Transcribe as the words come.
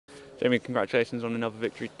Jamie, congratulations on another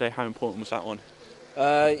victory today. How important was that one?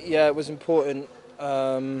 Yeah, it was important.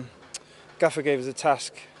 Gaffer gave us a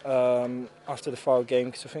task after the final game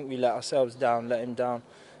because I think we let him down,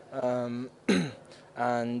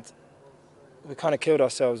 and we kind of killed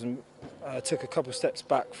ourselves and took a couple of steps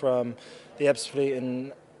back from the Ebbsfleet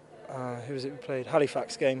and who was it we played?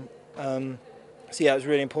 Halifax game. So yeah, it was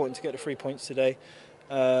really important to get the 3 points today.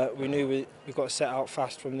 We knew we got set out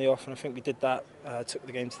fast from the off, and I think we did that. Took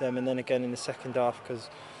the game to them, and then again in the second half because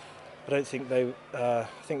I don't think I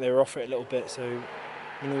think they were off it a little bit. So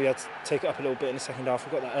we knew we had to take it up a little bit in the second half.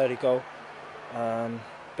 We got that early goal,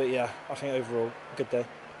 but yeah, I think overall a good day.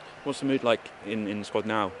 What's the mood like in the squad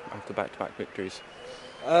now after back-to-back victories?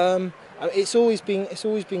 It's always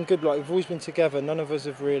been good. Like we've always been together. None of us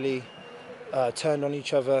have really turned on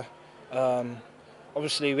each other.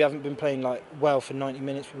 Obviously, we haven't been playing like well for 90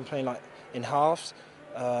 minutes. We've been playing like in halves,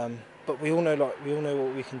 but we all know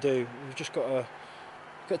what we can do. We've just got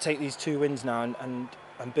to take these 2 wins now and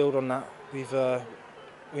build on that.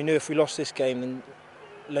 We knew if we lost this game, then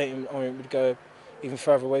Leyton Orient would go even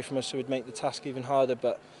further away from us, so we'd make the task even harder.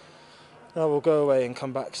 But no, we'll go away and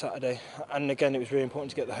come back Saturday. And again, it was really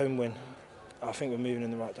important to get the home win. I think we're moving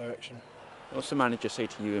in the right direction. What's the manager say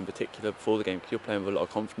to you in particular before the game? Because you're playing with a lot of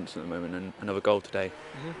confidence at the moment, and another goal today.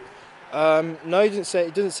 No, he didn't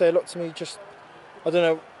say a lot to me. Just I don't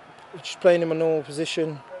know, just playing in my normal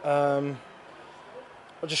position. I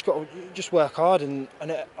just got to work hard, and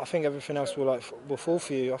I think everything else will fall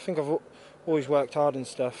for you. I think I've always worked hard and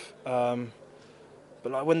stuff.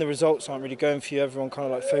 But like when the results aren't really going for you, everyone kind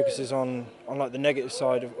of like focuses on like the negative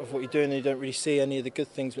side of what you're doing, and you don't really see any of the good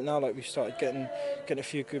things. But now like we've started getting a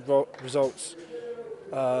few good results.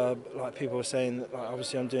 Like people were saying that like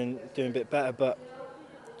obviously I'm doing a bit better, but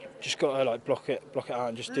just got to like block it out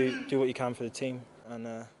and just do what you can for the team.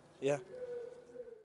 And yeah.